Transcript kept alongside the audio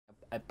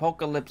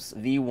Apocalypse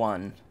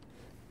V1.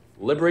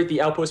 Liberate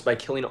the outpost by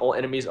killing all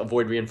enemies.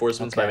 Avoid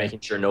reinforcements by Okay.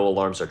 making sure no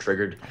alarms are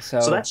triggered. So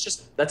So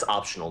that's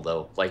optional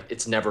though. Like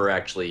it's never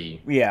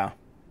actually yeah,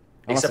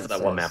 unless except it for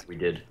that one says map we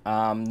did.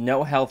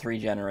 no health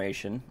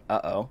regeneration.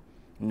 Uh-oh.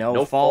 No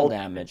No fall fall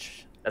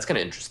damage. That's kind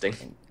of interesting.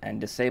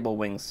 And disable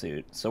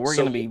wingsuit. So we're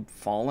So gonna be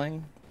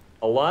falling.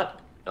 a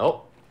lot.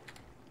 Oh,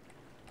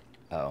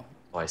 Oh.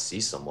 oh, I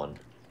see someone.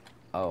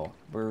 Oh.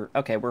 We're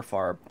okay. We're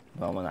far.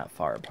 Well, we're not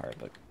far apart,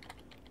 but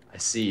I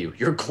see you.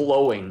 You're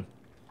glowing.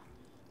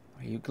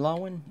 are you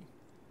glowing?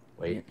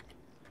 Wait.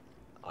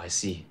 Oh, I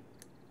see.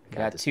 I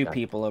Got this two guy.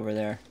 people over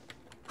there.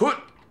 Hoot!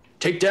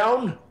 Take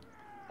down.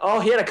 Oh,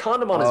 he had a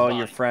condom on his Oh, body.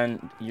 your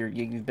friend.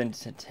 You've been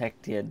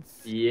detected.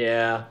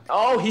 Yeah.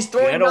 Oh, he's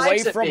throwing Get away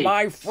knives at from me.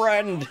 my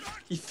friend.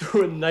 He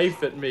threw a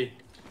knife at me.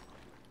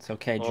 It's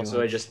okay, Julian.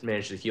 Also, I just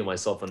managed to heal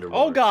myself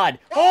underwater. Oh God!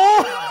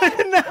 Oh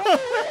no!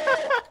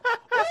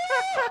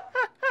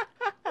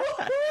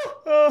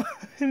 Oh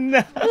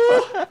no!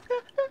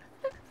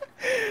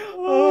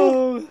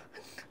 Oh,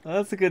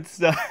 that's a good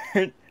start.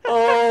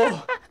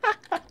 Oh.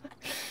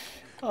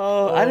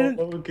 Oh, I didn't.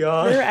 Oh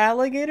God. There are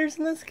alligators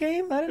in this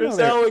game. I didn't know There's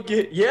there.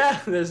 alligator. Yeah,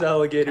 there's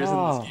alligators in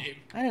Oh, this game.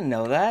 I didn't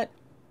know that.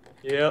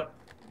 Yep.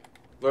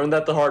 Learn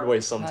that the hard way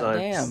God sometimes.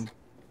 damn.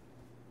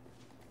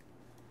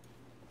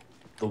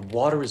 The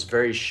water is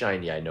very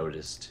shiny, I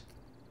noticed.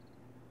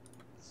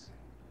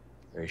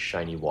 Very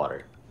shiny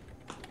water.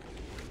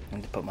 I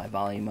need to put my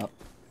volume up.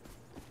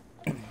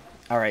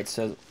 All right,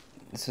 so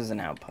this is an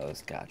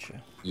outpost.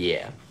 Gotcha.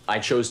 Yeah. I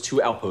chose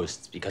 2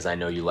 outposts because I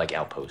know you like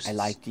outposts. I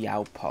like the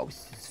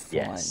outpost. It's fun.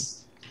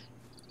 Yes.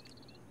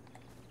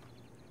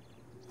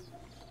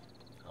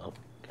 Oh,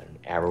 got an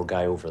arrow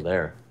guy over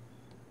there.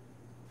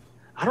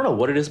 I don't know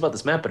what it is about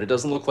this map, but it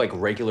doesn't look like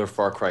regular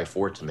Far Cry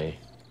 4 to me.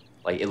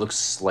 Like, it looks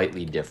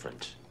slightly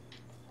different.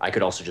 I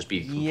could also just be...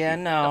 Yeah,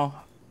 no.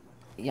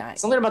 Yeah,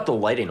 Something about the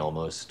lighting,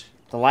 almost.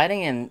 the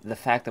lighting and the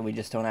fact that we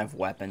just don't have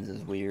weapons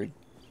is weird.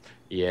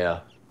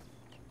 Yeah.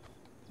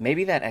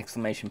 Maybe that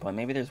exclamation point.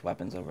 Maybe there's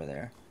weapons over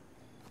there.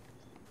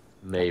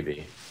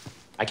 Maybe.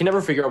 I can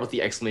never figure out what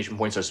the exclamation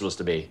points are supposed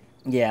to be.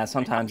 Yeah,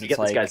 sometimes it's Get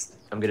like... this, guys.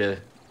 I'm gonna...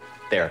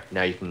 There.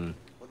 Now you can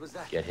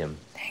get him.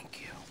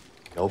 Thank you.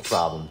 No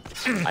problem.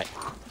 It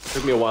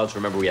took me a while to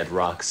remember we had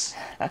rocks.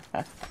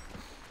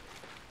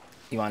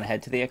 You want to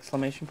head to the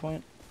exclamation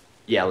point?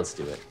 Yeah, let's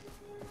do it.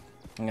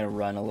 I'm gonna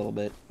run a little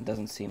bit. It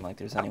doesn't seem like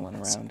there's anyone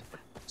around.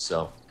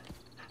 So.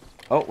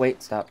 Oh,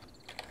 wait, stop.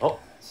 Oh,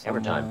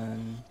 hammer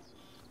time.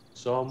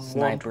 Someone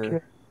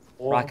Sniper.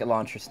 Rocket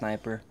launcher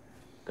sniper.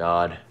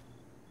 God.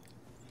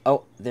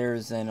 Oh,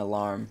 there's an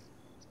alarm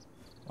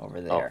over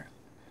there.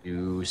 Oh,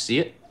 you see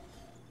it?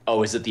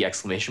 Oh, is it the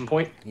exclamation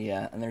point?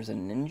 Yeah, and there's a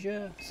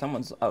ninja.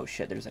 Someone's... Oh,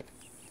 shit, there's a...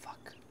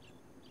 Fuck.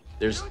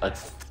 There's a...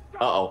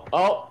 Uh-oh.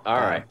 Oh,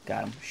 alright.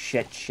 Got him.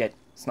 Shit.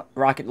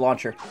 Rocket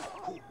launcher.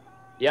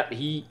 Yep,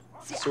 he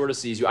sort of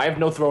sees you. I have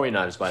no throwing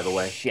knives, by the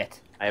way. Shit.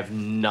 I have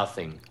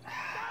nothing.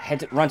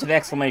 Run to the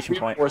exclamation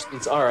point.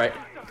 Reinforcements, alright.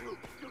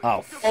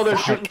 Oh, Oh, they're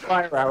fuck. shooting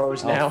fire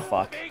arrows now. Oh,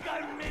 fuck.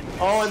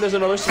 Oh, and there's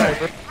another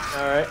sniper.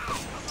 Alright.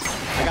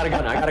 I got a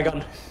gun. Got a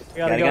gun.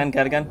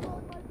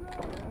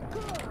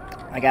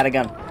 I got a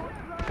gun.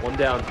 One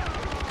down.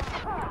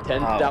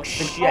 10 Oh, down.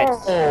 shit.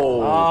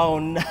 Oh. Oh,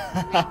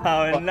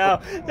 no.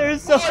 No.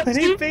 There's so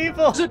many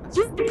people.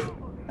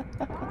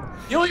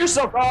 Heal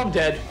yourself. Oh, I'm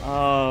dead.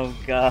 Oh,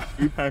 God.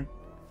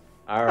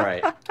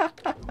 Alright.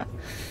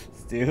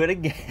 Let's do it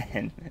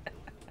again.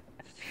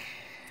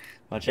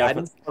 Watch Yeah, I out.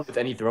 didn't start with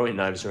any throwing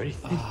knives or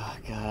anything. Oh,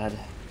 God.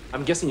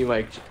 I'm guessing you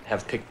might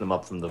have picked them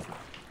up from the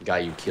guy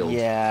you killed.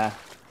 Yeah.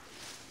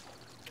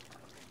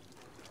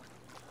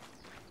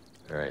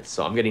 Alright,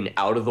 so I'm getting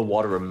out of the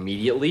water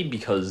immediately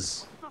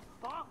because...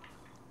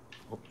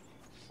 Oh,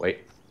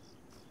 wait.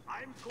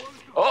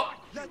 Oh!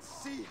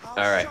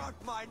 Alright.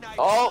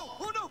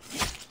 Oh!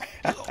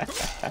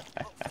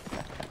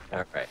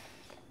 Alright.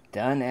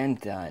 Done and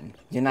done.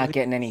 You're not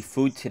getting any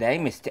food today,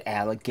 Mr.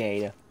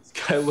 Alligator.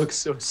 This guy looks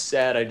so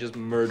sad. I just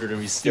murdered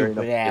him. He's staring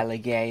Stupid up.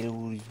 alligator,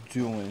 what are you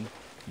doing?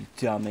 You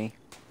dummy.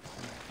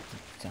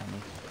 You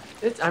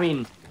dummy. I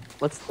mean,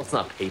 let's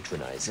not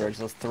patronize him. George,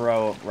 let's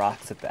throw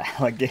rocks at the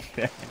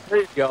alligator. There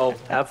you go.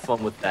 Have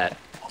fun with that.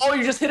 Oh,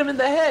 you just hit him in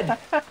the head.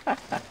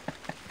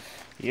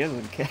 He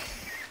doesn't care.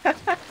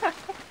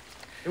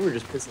 We were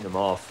just pissing him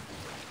off.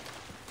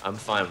 I'm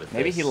fine with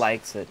Maybe this. he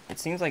likes it. It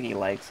seems like he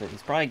likes it.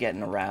 He's probably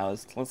getting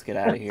aroused. Let's get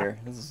out of here.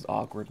 This is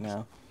awkward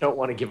now. Don't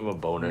want to give him a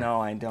boner.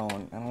 No, I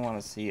don't. I don't want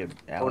to see an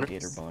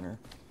alligator boner.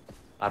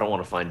 I don't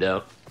want to find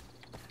out.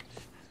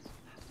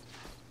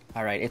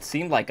 Alright, it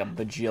seemed like a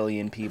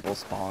bajillion people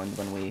spawned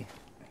when we...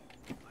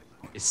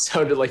 It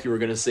sounded like you were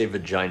going to say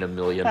vagina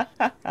million.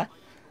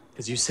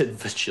 Because you said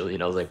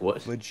bajillion. I was like,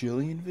 what?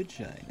 Bajillion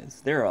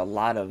vaginas. There are a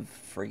lot of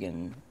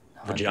friggin...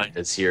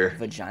 Vaginas here.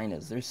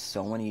 Vaginas. There's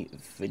so many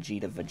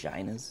Vegeta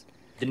vaginas.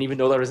 Didn't even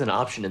know there was an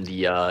option in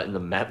the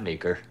map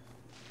maker.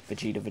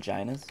 Vegeta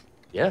vaginas?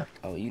 Yeah.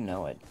 Oh, you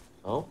know it.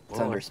 Oh, It's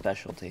well, under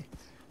specialty.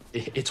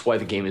 it's why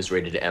the game is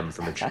rated M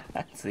for mature,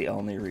 That's the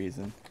only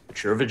reason.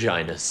 mature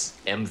vaginas.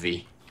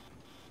 MV.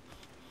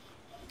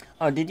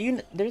 Oh, did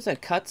you? There's a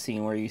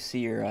cutscene where you see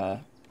your.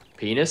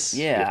 Penis?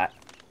 Yeah,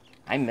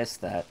 I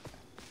missed that.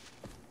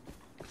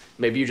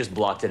 Maybe you just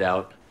blocked it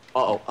out.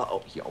 Uh-oh,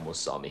 uh-oh, he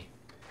almost saw me.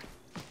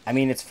 I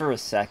mean, it's for a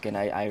second.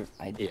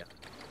 Yeah.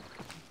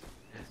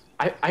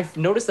 I've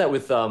noticed that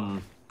with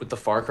the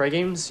Far Cry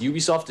games,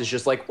 Ubisoft is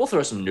just like, we'll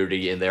throw some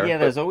nudity in there. Yeah,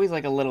 there's always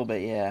like a little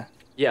bit. Yeah.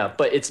 Yeah,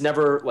 but it's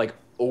never like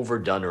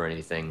overdone or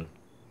anything.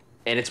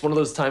 And it's one of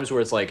those times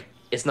where it's like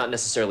it's not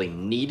necessarily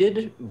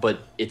needed, but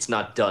it's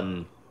not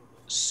done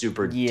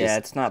super. Yeah,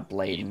 it's not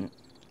blatant.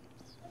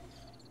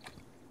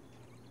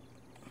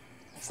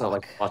 It's not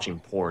like watching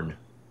porn.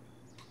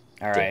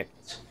 All right.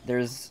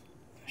 There's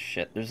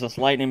this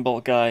lightning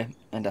bolt guy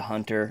and a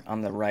hunter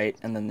on the right,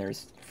 and then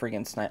there's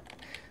friggin' snipe.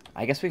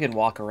 I guess we could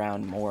walk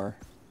around more.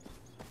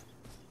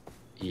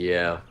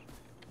 Yeah.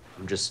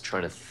 I'm just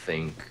trying to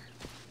think.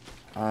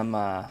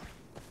 I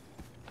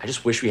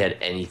just wish we had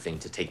anything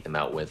to take them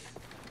out with.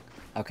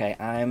 Okay,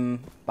 I'm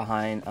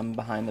behind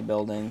the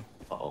building.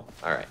 Uh-oh.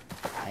 All right.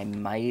 I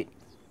might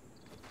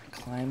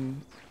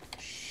climb.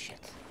 Shit.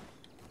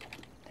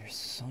 There's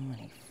so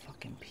many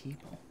fucking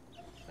people.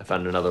 I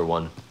found another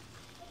one.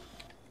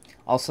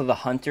 Also, the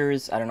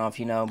hunters, I don't know if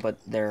you know, but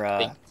they're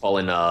They call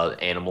in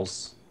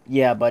animals.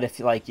 yeah, but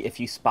if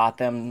you spot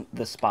them,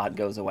 the spot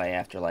goes away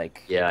after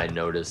like. Yeah, I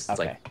noticed. It's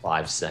Okay. like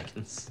 5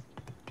 seconds.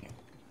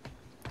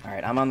 All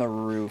right, I'm on the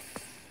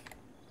roof.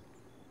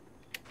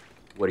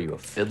 What are you, a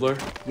fiddler?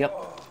 Yep.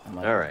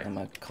 All right. I'm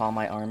gonna call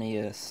my army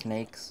of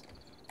snakes.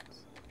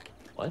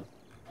 What?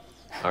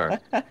 All right.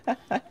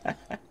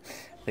 I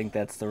think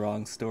that's the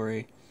wrong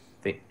story.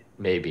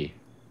 Maybe.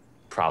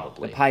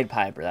 Probably. The Pied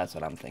Piper, that's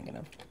what I'm thinking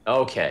of.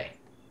 Okay.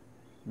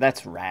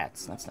 That's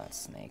rats. That's not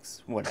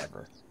snakes.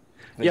 Whatever.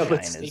 Yeah, but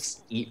Vaginas.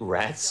 snakes eat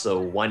rats, so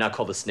why not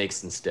call the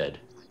snakes instead?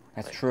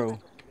 That's true.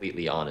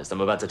 Completely honest.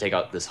 I'm about to take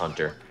out this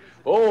hunter.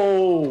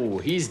 Oh,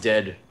 he's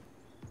dead.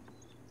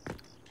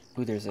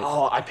 Ooh, there's a.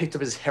 Oh, I picked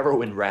up his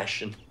heroin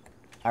ration.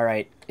 All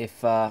right.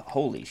 If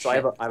holy So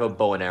shit. I have a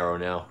bow and arrow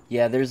now.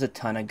 Yeah, there's a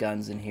ton of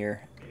guns in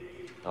here.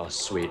 Oh,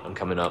 sweet. I'm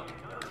coming up.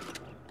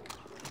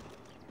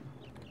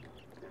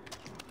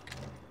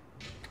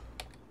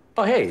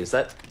 Oh, hey, is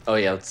that... Oh,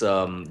 yeah, it's,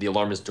 the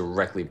alarm is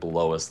directly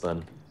below us,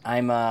 then.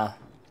 I'm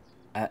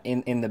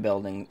in the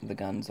building. The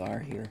guns are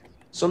here.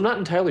 So I'm not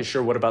entirely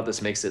sure what about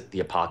this makes it the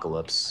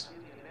apocalypse.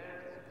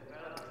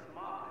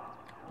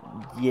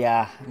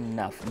 Yeah,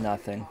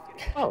 nothing.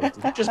 Oh,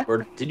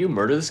 did you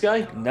murder this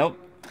guy? Nope.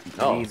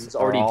 Oh, These he's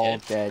already are all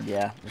dead.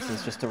 Yeah, this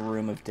is just a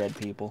room of dead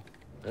people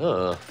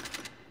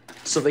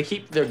So they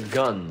keep their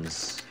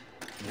guns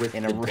with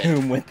in a the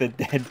room with the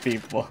dead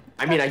people.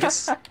 I mean, I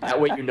guess that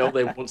way you know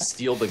they won't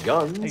steal the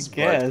guns. I but-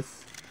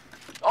 guess.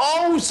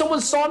 Oh,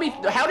 someone saw me.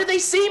 How did they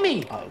see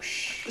me? Oh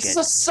shit. This is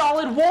a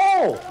solid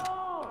wall.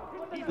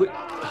 Look,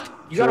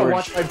 you gotta George.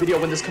 watch my video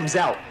when this comes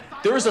out.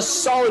 There is a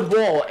solid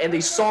wall, and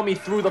they saw me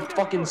through the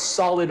fucking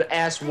solid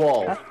ass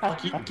wall.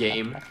 Fuck you,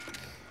 game.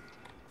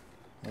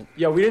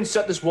 Yeah, we didn't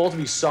set this wall to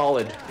be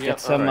solid. Yeah, Get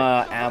some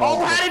alright. ammo. Oh,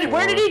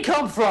 where did before- he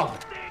come from?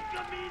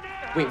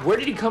 Wait, where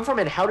did he come from,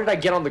 and how did I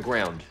get on the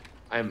ground?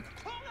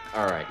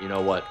 All right, you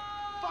know what?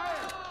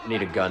 I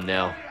need a gun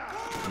now.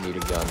 I need a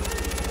gun.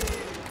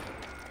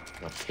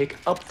 Now pick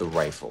up the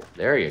rifle.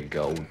 There you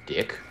go,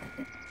 dick.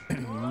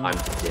 I'm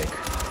dick.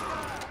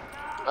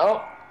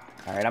 Oh.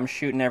 All right, I'm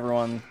shooting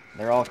everyone.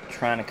 They're all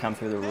trying to come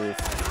through the roof.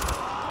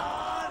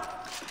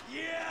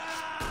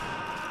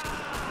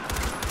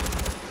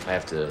 I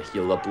have to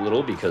heal up a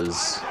little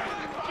because...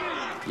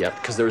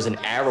 Yep, because there was an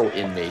arrow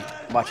in me.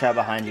 Watch out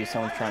behind you.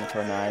 Someone's trying to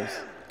throw knives.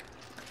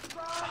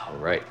 All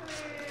right.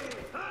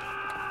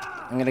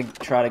 I'm gonna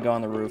try to go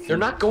on the roof. They're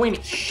not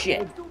going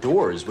Shit.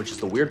 doors, which is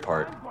the weird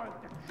part.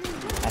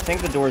 I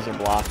think the doors are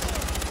blocked.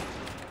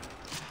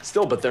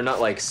 Still, but they're not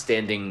like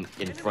standing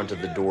in front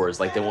of the doors.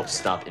 Like they won't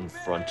stop in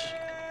front.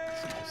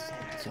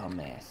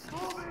 Dumbass.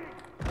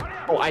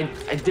 Oh, I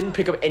didn't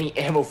pick up any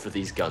ammo for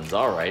these guns.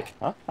 All right.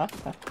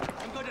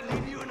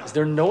 Is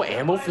there no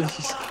ammo for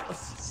these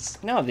guns?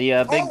 No, the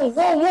big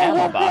whoa,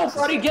 ammo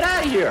boxes. buddy, get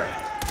out of here!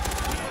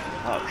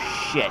 Oh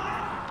shit.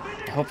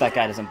 I hope that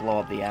guy doesn't blow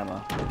up the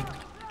ammo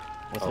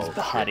with his shit.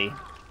 body.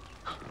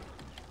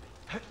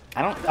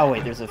 I don't. Oh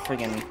wait, there's a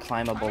friggin'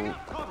 climbable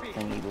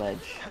thingy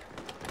ledge.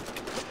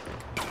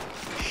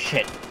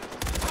 Shit.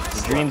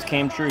 The dreams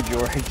came true,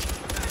 George.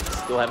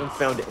 Still haven't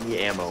found any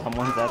ammo.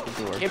 Someone's at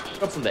the door. Can't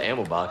pick up from the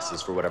ammo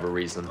boxes for whatever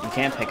reason. You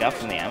can't pick up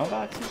from the ammo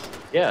boxes?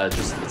 Yeah,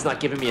 it's not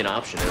giving me an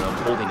option, and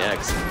I'm holding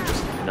X and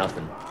just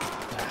nothing.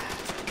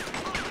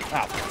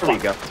 Oh, There you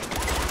go.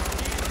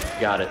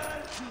 Got it.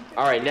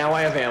 All right, now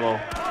I have ammo.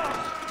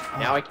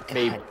 Now I can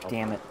maybe. God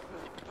damn it.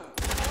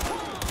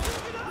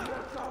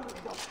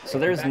 So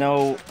there's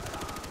no...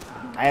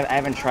 I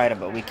haven't tried it,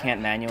 but we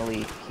can't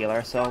manually heal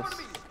ourselves?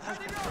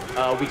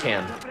 We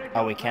can.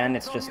 Oh, we can?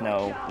 It's just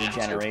no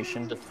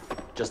regeneration?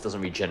 Just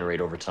doesn't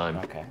regenerate over time.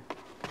 Okay.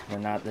 We're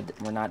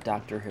not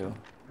Doctor Who.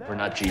 We're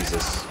not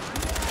Jesus.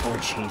 Or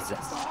Jesus.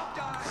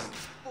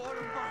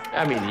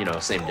 I mean, you know,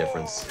 same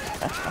difference.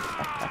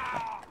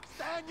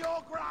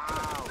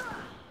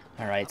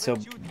 Alright, so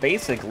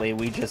basically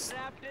we just...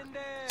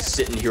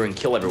 Sit in here and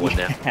kill everyone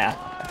now. Yeah.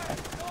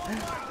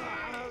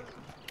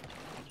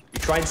 We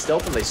tried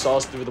stealth and they saw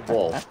us through the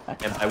wall.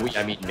 And by we,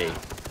 I mean me.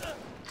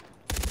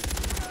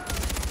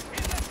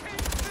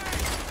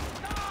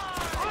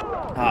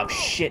 Oh,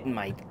 shit in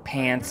my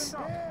pants.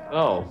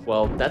 Oh,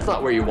 well, that's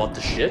not where you want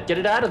the shit. Get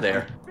it out of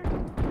there.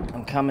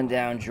 I'm coming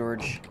down,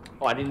 George.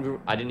 Oh, I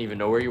didn't even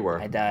know where you were.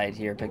 I died.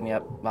 Here, pick me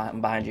up.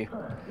 I'm behind you.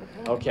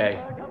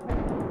 Okay.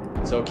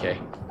 It's okay.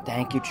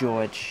 Thank you,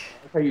 George.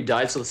 How you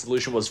died, so the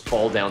solution was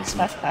fall down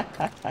some.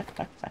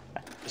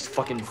 Just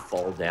fucking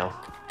fall down.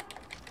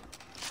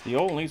 The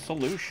only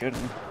solution.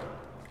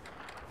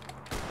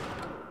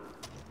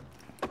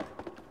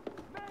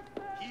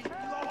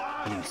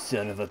 You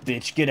son of a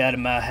bitch, get out of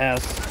my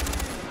house.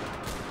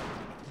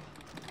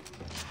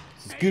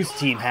 This is Goose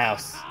Team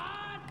house.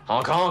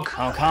 Honk honk.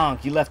 Honk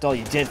honk, you left all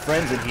your dead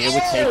friends in here.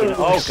 We're taking...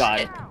 Oh,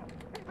 God.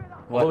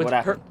 What It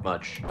happened? hurt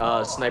much.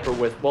 Sniper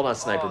with... Well, not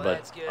sniper,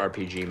 but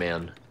RPG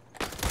man.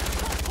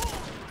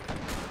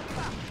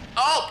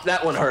 Oh!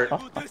 That one hurt.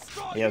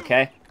 You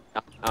okay?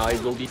 I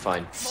will be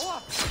fine.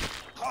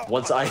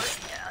 Once I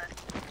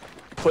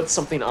put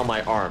something on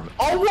my arm.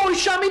 Oh, whoa, he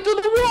shot me through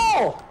the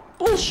wall!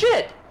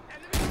 Bullshit!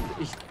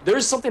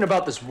 There's something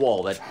about this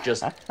wall that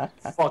just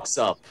fucks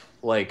up.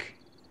 Like,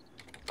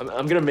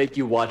 I'm gonna make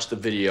you watch the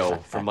video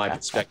from my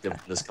perspective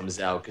when this comes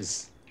out,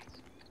 because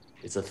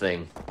it's a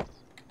thing.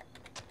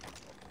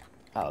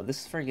 Oh,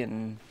 this is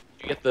friggin'...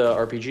 Did you get the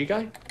RPG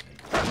guy?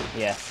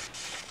 Yeah.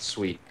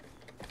 Sweet.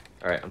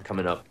 Alright, I'm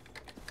coming up.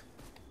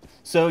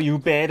 So you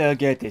better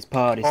get this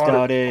party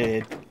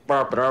started.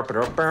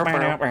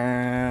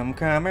 I'm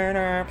coming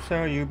up,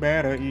 so you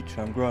better eat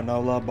some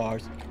granola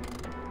bars.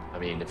 I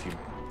mean, if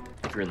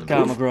you're in the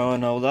Come mood.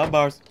 granola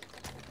bars.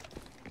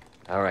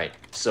 Alright,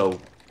 so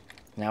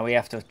Now we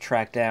have to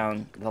track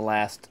down the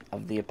last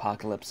of the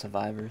apocalypse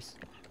survivors.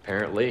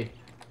 apparently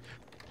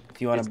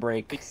If you want to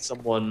break...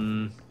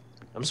 someone...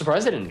 I'm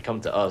surprised they didn't come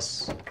to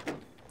us.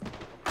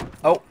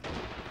 Oh!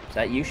 Is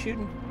that you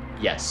shooting?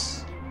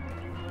 Yes.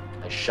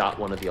 I shot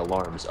one of the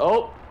alarms.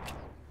 Oh!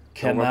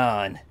 Come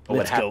on. Oh,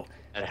 Let's go.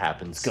 That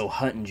happens. Let's go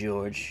hunting,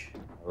 George.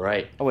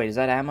 Alright. Oh, wait, is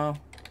that ammo?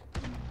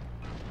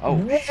 Oh,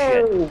 Whoa,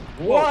 shit.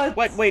 what?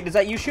 Whoa, wait, is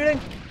that you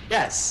shooting?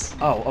 Yes!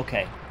 Oh,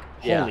 okay.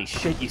 Yeah. Holy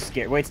shit, you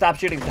scared. Wait, stop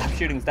shooting, stop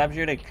shooting, stop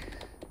shooting.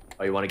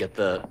 Oh, you want to get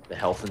the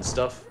health and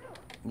stuff?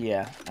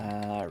 Yeah,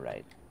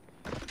 alright.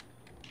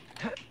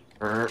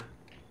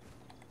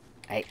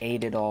 I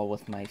ate it all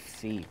with my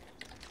feet.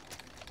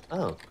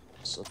 Oh,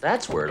 so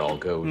that's where it all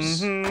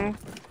goes. Mm-hmm.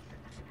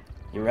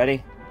 You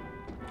ready?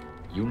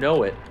 You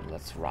know it.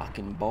 Let's rock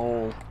and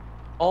bowl.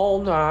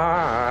 All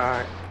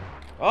night.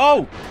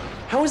 Oh!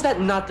 How is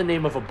that not the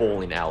name of a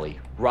bowling alley?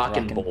 Rock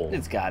and Bowl.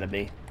 It's gotta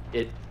be.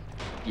 Yeah.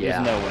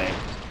 There's no way.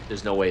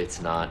 There's no way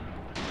it's not.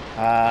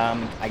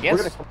 I guess... We're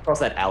gonna come across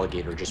that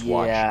alligator, just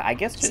watch. Yeah, I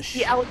guess just...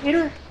 The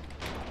alligator?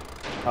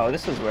 Oh,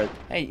 this is where...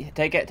 Hey,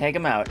 take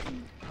him out.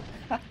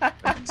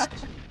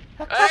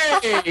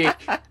 Hey!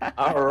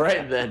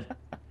 Alright then.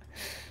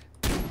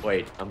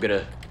 Wait, I'm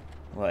gonna...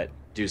 What?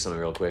 Do something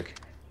real quick.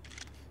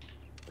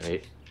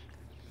 Wait.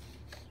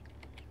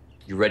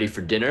 You ready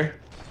for dinner?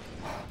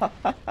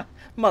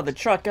 Mother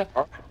trucker.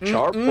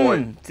 Char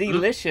boy.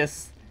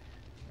 Delicious.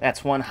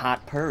 That's one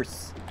hot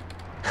purse.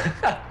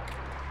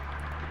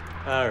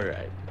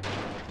 Alright.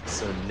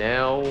 So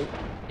now...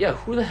 Yeah,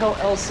 who the hell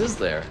else is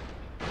there?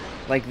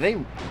 Like,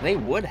 they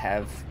would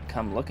have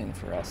come looking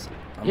for us.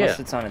 Unless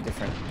Yeah. it's on a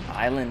different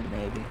island,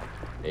 maybe.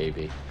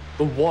 Maybe.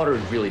 The water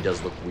really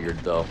does look weird,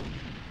 though.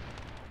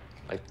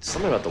 Like,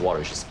 something about the water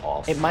is just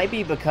off. It might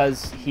be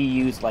because he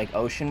used, like,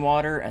 ocean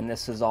water, and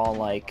this is all,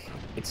 like...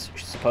 It's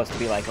supposed to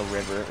be like a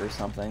river or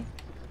something.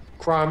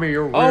 Cry me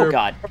your Oh, river.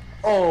 God.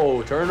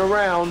 Oh, turn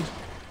around.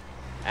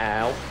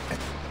 Ow.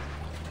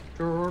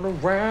 Turn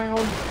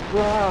around,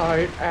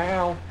 right,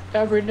 ow.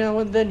 Every now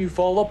and then you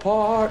fall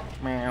apart.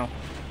 Meow.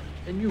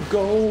 And you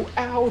go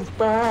out of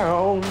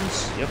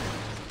bounds. Yep.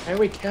 And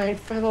we can't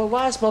find the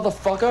last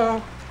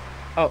motherfucker.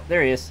 Oh,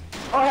 there he is.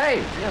 Oh,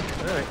 hey. Yeah,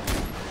 alright.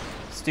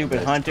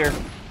 Stupid hunter.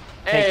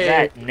 Hey. Take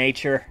that,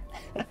 nature.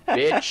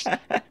 Bitch.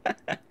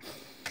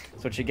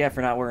 That's what you get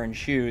for not wearing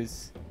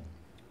shoes.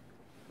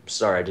 I'm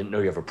sorry, I didn't know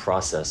you have a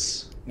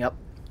process. Yep.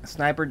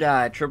 Sniper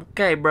died. Triple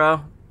K,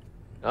 bro.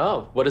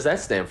 Oh, what does that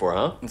stand for,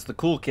 huh? It's the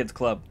Cool Kids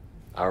Club.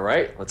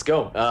 Alright, let's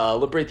go.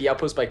 Liberate the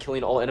outpost by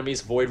killing all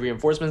enemies, avoid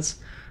reinforcements,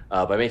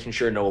 by making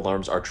sure no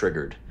alarms are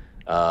triggered.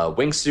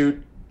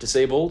 Wingsuit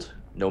disabled,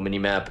 no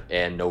minimap,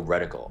 and no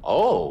reticle.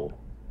 Oh!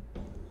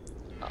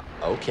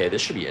 Okay,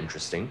 this should be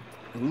interesting.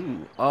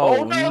 Ooh.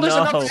 Oh, Oh, no, there's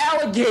another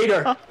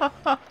alligator!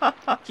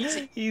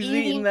 He's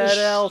eating that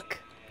elk.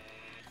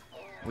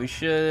 We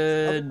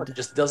should...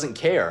 Just doesn't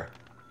care.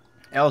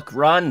 Elk,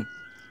 run!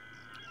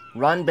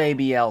 Run,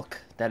 baby elk.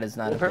 That is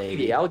not Well, a apparently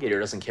baby. the alligator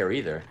doesn't care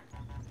either.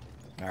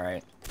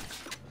 Alright.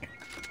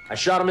 I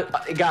shot him.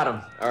 I got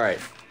him. Alright.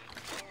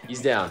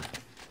 He's down.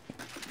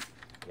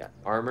 Got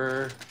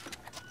armor.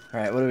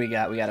 Alright, what do we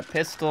got? We got a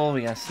pistol,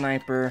 we got a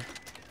sniper,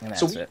 and that's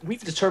So it.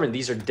 we've determined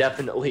these are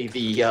definitely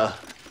the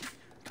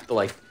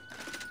like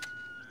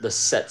the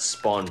set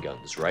spawn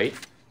guns, right?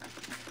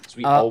 So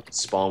we always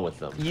spawn with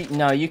them.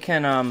 No, you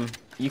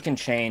can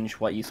change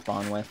what you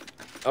spawn with.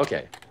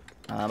 Okay.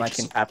 I It can.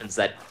 just happens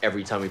that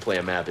every time we play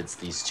a map, it's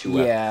these two.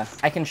 Yeah,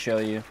 I can show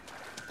you.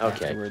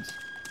 Okay. Afterwards.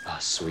 Oh,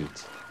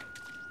 sweet.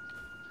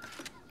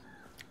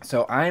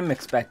 So I'm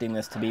expecting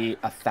this to be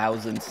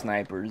 1,000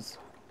 snipers.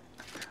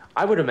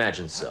 I would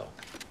imagine so.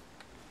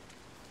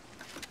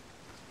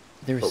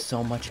 There's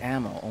so much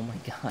ammo. Oh my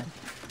god.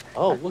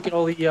 Oh, look at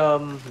all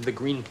the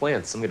green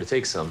plants. I'm gonna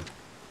take some.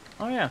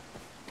 Oh yeah.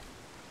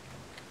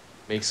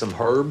 Make some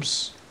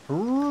herbs.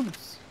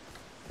 Herbs.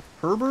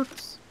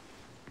 Herberts.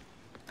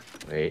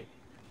 Wait.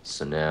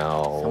 So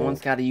now.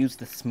 Someone's got to use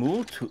the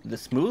smooth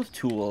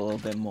tool a little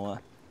bit more.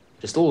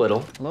 Just a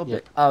little. A little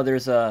bit. Oh,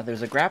 there's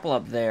a grapple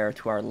up there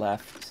to our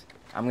left.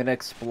 I'm gonna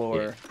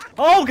explore. Yeah.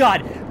 Oh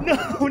god!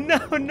 No, no,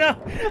 no!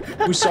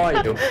 Who saw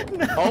you?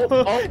 No,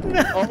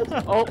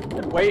 oh!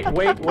 Wait.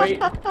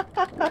 Wait.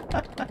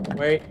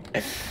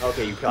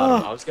 Okay, you caught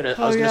him. I was gonna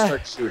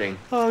start shooting.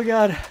 Oh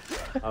god.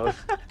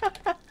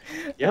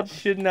 Yep. It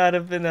should not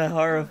have been that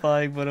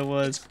horrifying, but it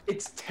was.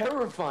 It's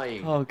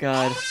terrifying. Oh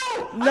god.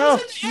 Oh, No! I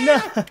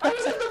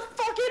was in the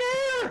fucking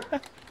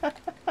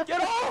air!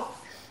 Get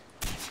off!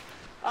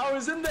 I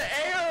was in the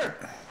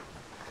air!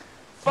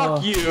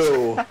 Fuck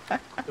you!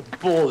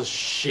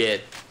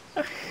 Bullshit.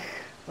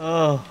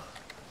 Oh.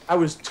 I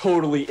was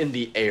totally in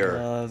the air.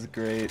 Oh, that was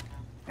great.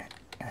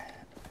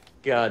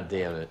 God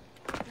damn it.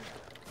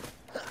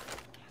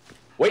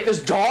 Wait,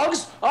 there's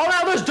dogs? Oh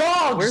no, there's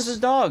dogs! Where's the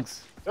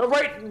dogs?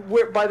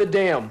 Right by the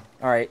dam.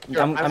 Alright,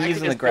 I'm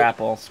using the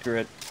grapple. Screw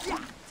it.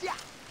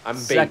 I'm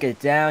bait. Suck it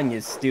down,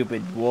 you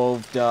stupid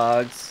wolf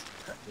dogs.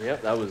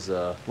 Yep, that was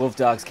Wolf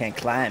dogs can't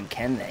climb,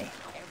 can they?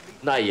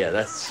 Not yet,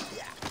 that's...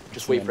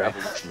 Just wait for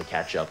evolution to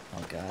catch up.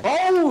 Oh god.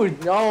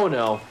 Oh,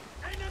 no.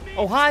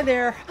 Oh, hi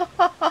there!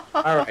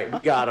 Alright, we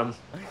got him.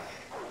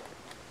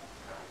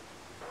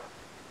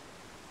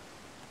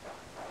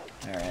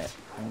 Alright,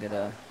 I'm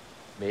gonna...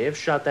 May have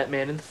shot that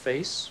man in the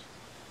face.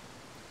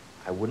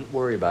 I wouldn't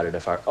worry about it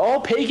if I...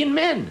 Oh, Pagan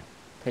Men!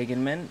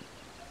 Pagan Men?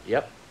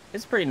 Yep.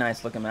 It's a pretty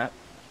nice looking map.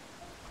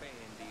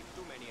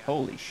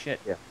 Holy shit.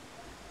 Yeah.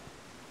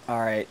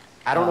 Alright.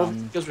 I don't know if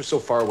it's because we're so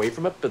far away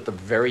from it, but the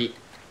very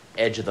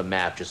edge of the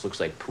map just looks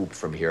like poop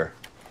from here.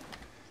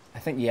 I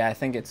think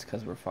it's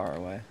because we're far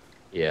away.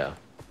 Yeah.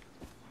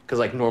 Because,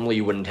 like, normally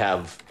you wouldn't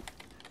have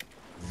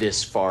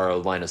this far a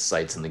line of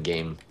sights in the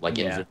game. Like,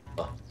 in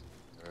Vanilla.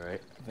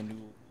 Alright.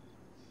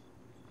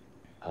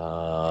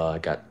 I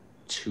got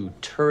 2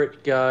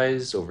 turret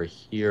guys over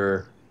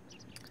here.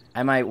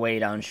 I might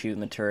wait on shooting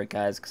the turret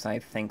guys because I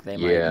think they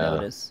might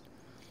notice.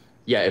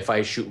 Yeah, if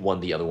I shoot one,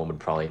 the other one would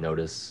probably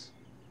notice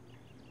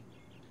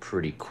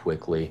pretty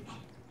quickly.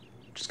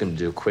 Just gonna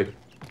do a quick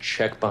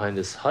check behind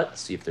this hut,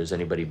 see if there's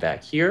anybody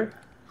back here.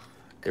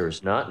 There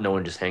is not. No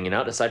one just hanging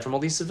out aside from all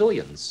these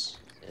civilians.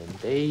 And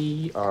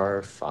they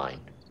are fine.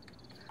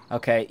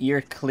 Okay,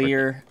 you're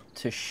clear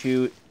to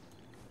shoot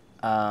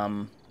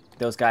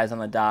those guys on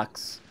the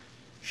docks.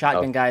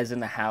 Shotgun guys in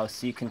the house,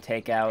 so you can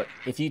take out...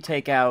 If you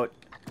take out...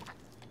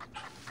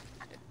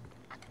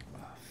 Oh,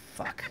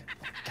 fuck.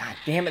 God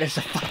damn it, there's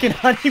a fucking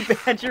honey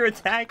badger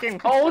attacking!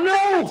 Oh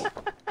no!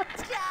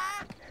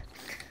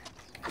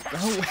 Go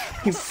away,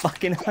 you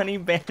fucking honey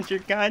badger,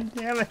 god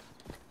damn it!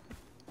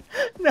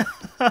 No!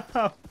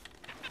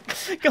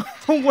 Go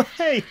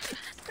away!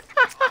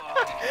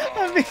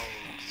 I'm being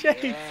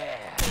chased!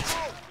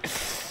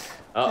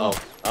 Uh-oh.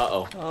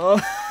 Oh.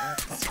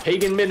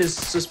 Pagan Men is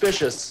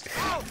suspicious.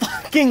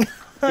 Fucking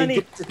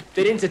honey!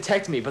 They didn't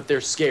detect me, but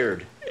they're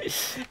scared.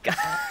 God.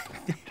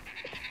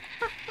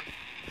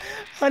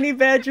 Honey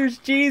badgers,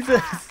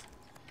 Jesus!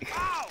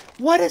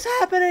 What is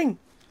happening?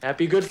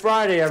 Happy Good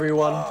Friday,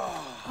 everyone.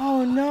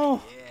 Oh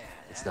no.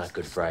 It's not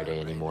Good Friday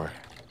anymore.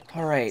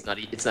 Alright.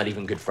 It's not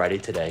even Good Friday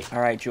today.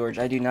 Alright, George,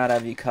 I do not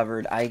have you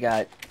covered. I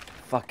got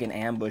fucking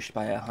ambushed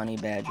by a honey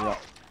badger.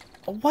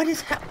 What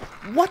is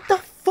what the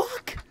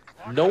fuck?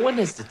 No one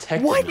has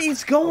detected What me.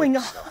 is going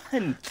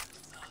on?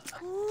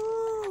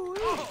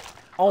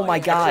 Oh my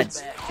god.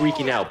 Everyone's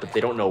freaking out, but they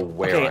don't know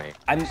where I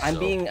am. I'm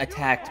being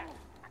attacked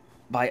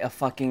by a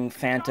fucking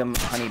phantom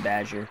honey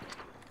badger.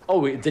 Oh,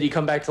 wait, did he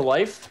come back to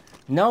life?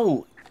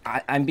 No,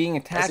 I'm being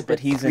attacked, but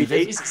he's 3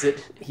 days? Is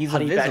it he's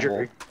Honey invisible.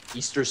 Badger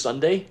Easter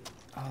Sunday?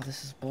 Oh,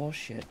 this is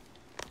bullshit.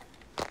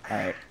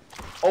 Alright.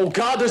 Oh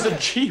god, there's a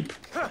Jeep!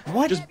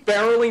 What? Just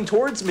barreling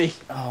towards me.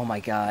 Oh my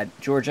god.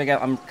 George,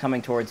 I'm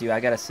coming towards you. I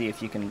gotta see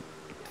if you can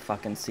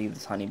fucking see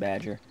this honey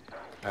badger.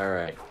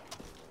 Alright.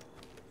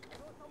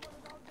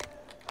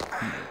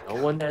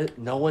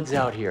 No one's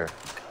out here.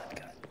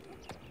 God.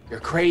 You're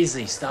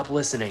crazy. Stop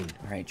listening.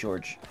 Alright,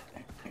 George.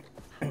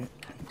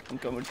 I'm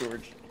coming,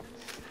 George.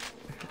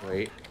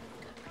 Wait.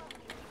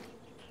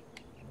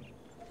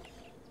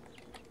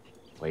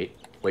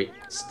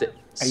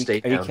 Stay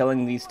down. Are you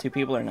killing these 2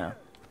 people or no?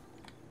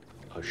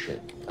 Oh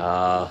shit.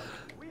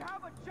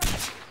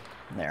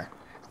 There.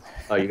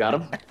 Oh, you got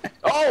him?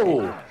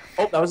 Oh!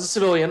 Oh, that was a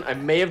civilian. I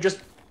may have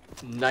just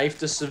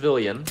knifed a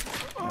civilian.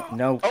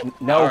 No, Oh,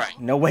 no, all right.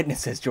 no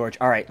witnesses, George.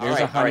 All right, there's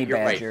a honey you're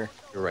right. badger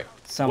You're right.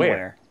 somewhere.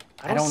 Where?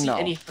 I don't see know.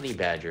 any honey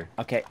badger.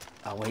 Okay.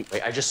 Oh wait.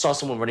 Wait, I just saw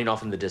someone running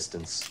off in the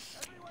distance.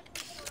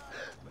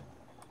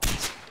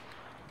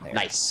 There.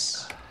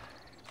 Nice.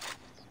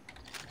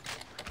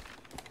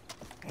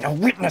 No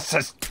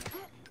witnesses.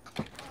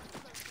 Oh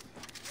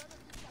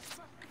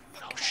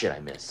shit! I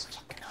missed.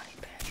 Honey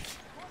badger.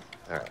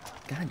 All right.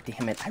 God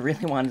damn it! I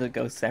really wanted to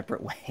go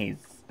separate ways.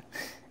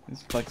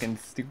 This fucking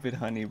stupid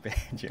honey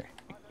badger.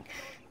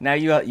 Now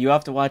you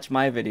have to watch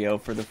my video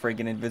for the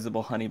friggin'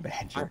 invisible honey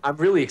badger. I'm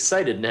really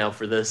excited now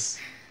for this.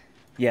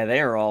 Yeah, they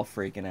are all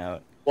freaking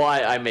out. Well,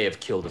 I may have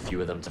killed a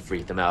few of them to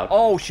freak them out.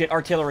 Oh shit!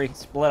 Artillery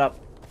split up.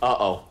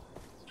 Uh-oh.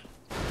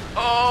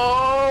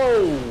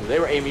 Oh! They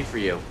were aiming for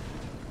you.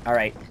 All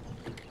right.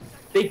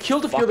 They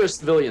killed a few of their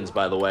civilians,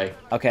 by the way.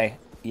 Okay.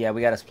 Yeah,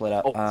 we gotta split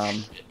up. Oh,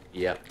 shit.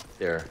 Yep,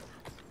 they're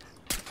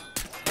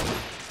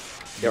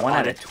 1 out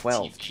on of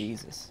 12. TV.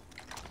 Jesus.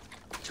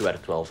 2 out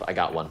of 12. I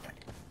got one.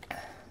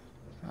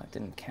 Oh, it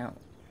didn't count.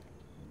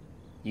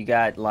 You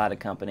got a lot of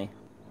company.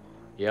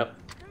 Yep.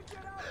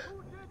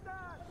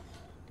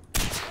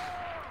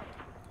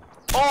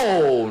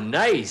 Oh,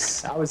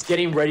 nice! I was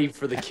getting ready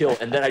for the kill,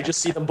 and then I just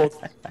see them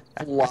both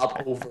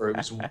flop over. It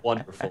was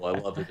wonderful. I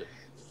loved it.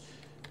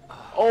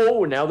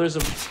 Oh, now there's a...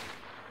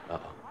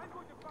 Uh-oh.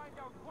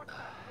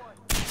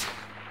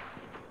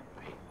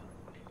 Wait.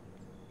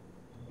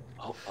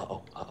 Oh,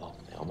 uh-oh, uh-oh.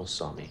 They almost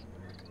saw me.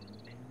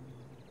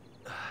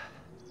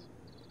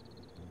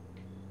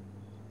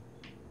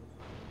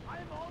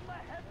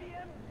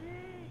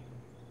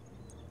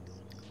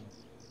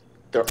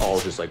 They're all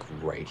just, like,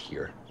 right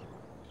here.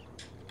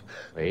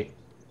 Wait.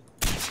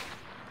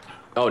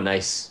 Oh,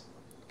 nice.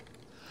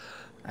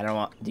 I don't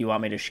want. Do you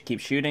want me to keep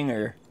shooting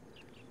or?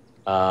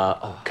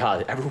 Oh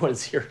god,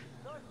 everyone's here.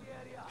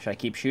 Should I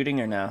keep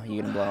shooting or no?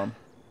 You gonna blow him?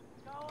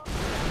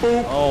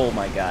 Boop. Oh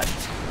my god.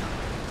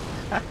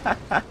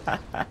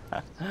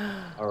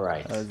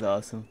 Alright. That was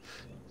awesome.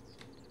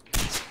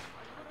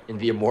 In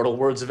the immortal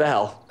words of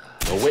Al,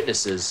 no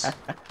witnesses.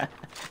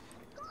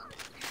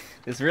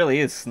 This really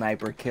is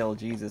sniper kill,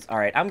 Jesus.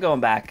 Alright, I'm going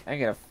back. I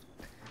gotta...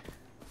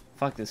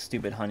 Fuck this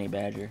stupid honey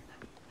badger.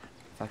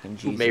 Fucking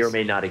Jesus. Who may or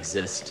may not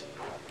exist.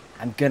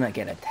 I'm gonna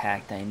get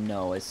attacked, I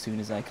know, as soon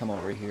as I come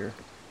over here.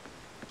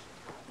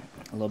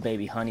 A little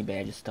baby honey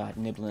badger start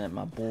nibbling at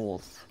my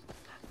balls.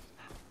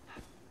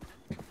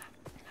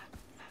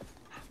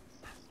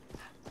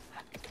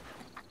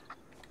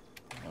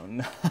 Oh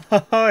no.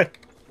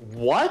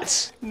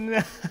 What?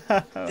 No.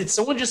 Did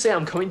someone just say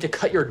I'm coming to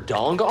cut your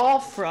dong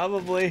off?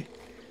 Probably.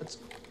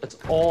 That's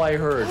all I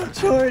heard.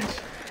 George!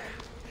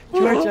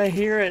 George, I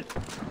hear it.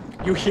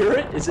 You hear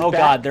it? Is it Oh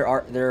back?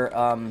 god, they're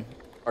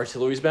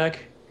Artillery's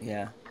back?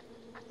 yeah.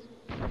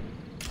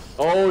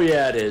 Oh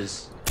yeah, it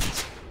is.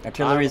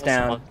 Artillery is I'm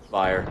down. on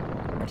fire.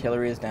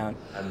 Artillery is down.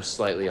 I'm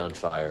slightly on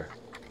fire.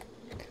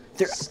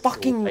 They're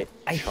fucking...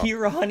 I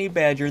hear a honey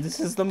badger. This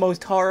is the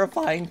most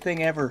horrifying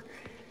thing ever.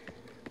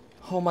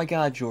 Oh my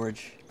god,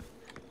 George.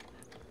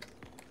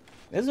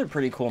 This is a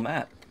pretty cool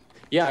map.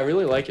 Yeah, I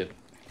really like it.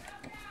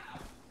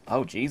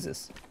 Oh,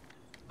 Jesus.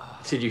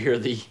 Did you hear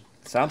the...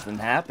 Something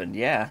happened,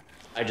 yeah.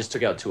 I just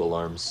took out 2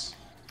 alarms.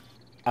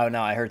 Oh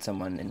no, I heard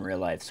someone in real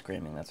life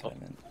screaming. That's what I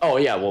meant. Oh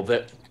yeah, well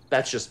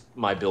that's just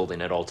my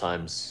building at all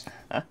times.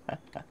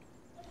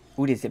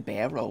 Ooh, there's a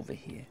bear over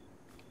here.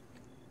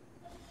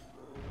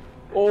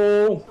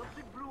 Oh.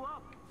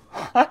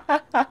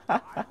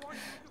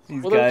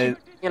 These Well, guys... they're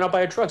hanging out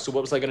by a truck, so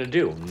what was I gonna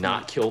do?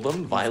 Not kill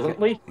them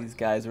violently? These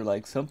guys are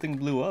like, something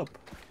blew up.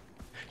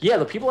 Yeah,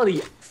 the people on the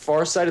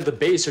far side of the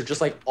base are just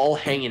like all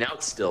hanging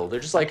out still. They're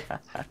just like,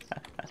 I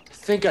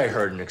think I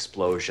heard an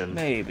explosion.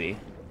 Maybe.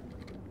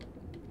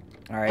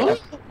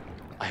 Alright.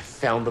 I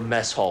found the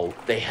mess hall.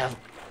 They have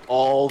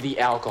all the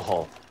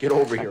alcohol. Get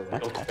over here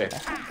real quick.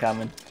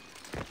 Coming.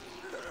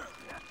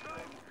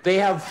 They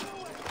have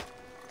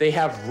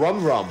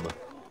rum.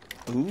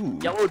 Ooh.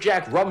 Yellow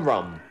Jack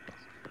rum.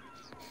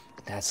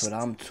 That's what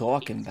I'm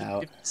talking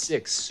about.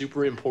 56,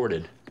 super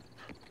imported.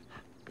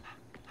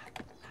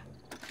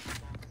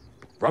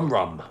 Rum.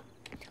 Rum,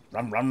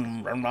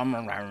 rum, rum, rum,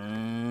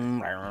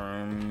 rum,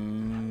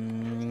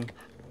 rum.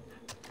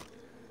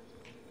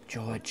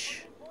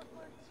 George.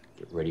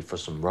 Get ready for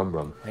some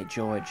rum. Wait,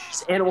 George.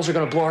 These animals are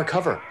gonna blow our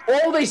cover.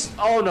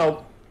 Oh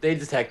no, they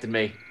detected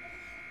me.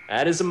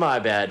 That isn't my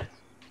bad.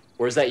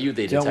 Or is that you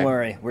they detected? Don't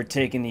worry, we're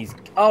taking these...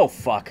 Oh,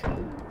 fuck.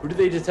 Who did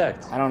they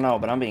detect? I don't know,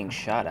 but I'm being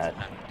shot at.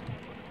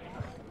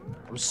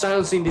 I'm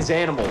silencing these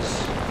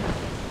animals.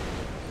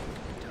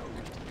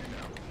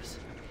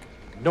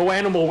 No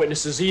animal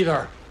witnesses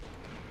either.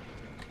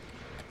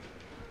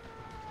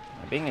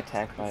 I'm being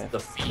attacked by a... The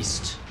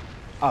feast.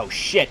 Oh,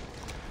 shit.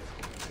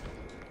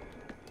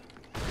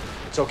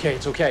 It's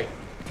okay.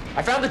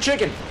 I found the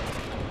chicken.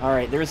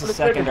 Alright, there's a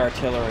second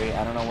artillery.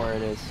 I don't know where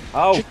it is.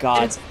 Oh, Chicken,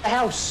 God. it's in the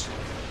house.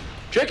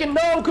 Chicken,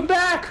 no, come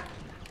back.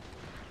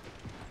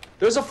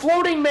 There's a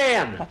floating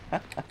man.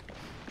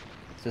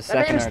 It's a That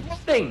second man's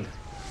floating.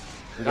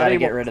 We gotta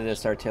get rid of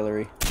this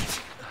artillery.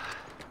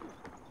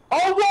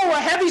 Oh, whoa! A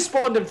heavy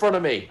spawned in front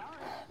of me!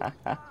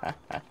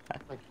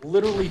 Like,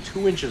 literally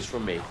 2 inches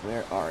from me.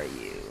 Where are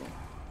you?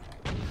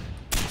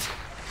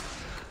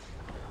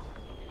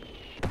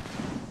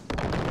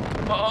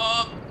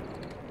 Ugh.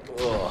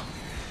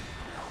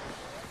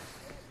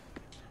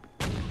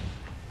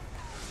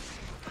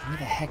 Where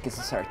the heck is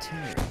this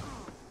artillery?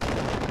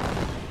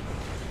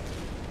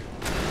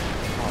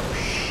 Oh,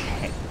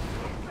 shit.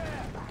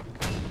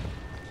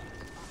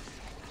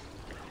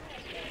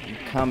 I'm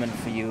coming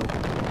for you.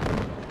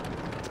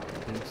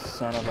 You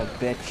son of a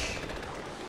bitch.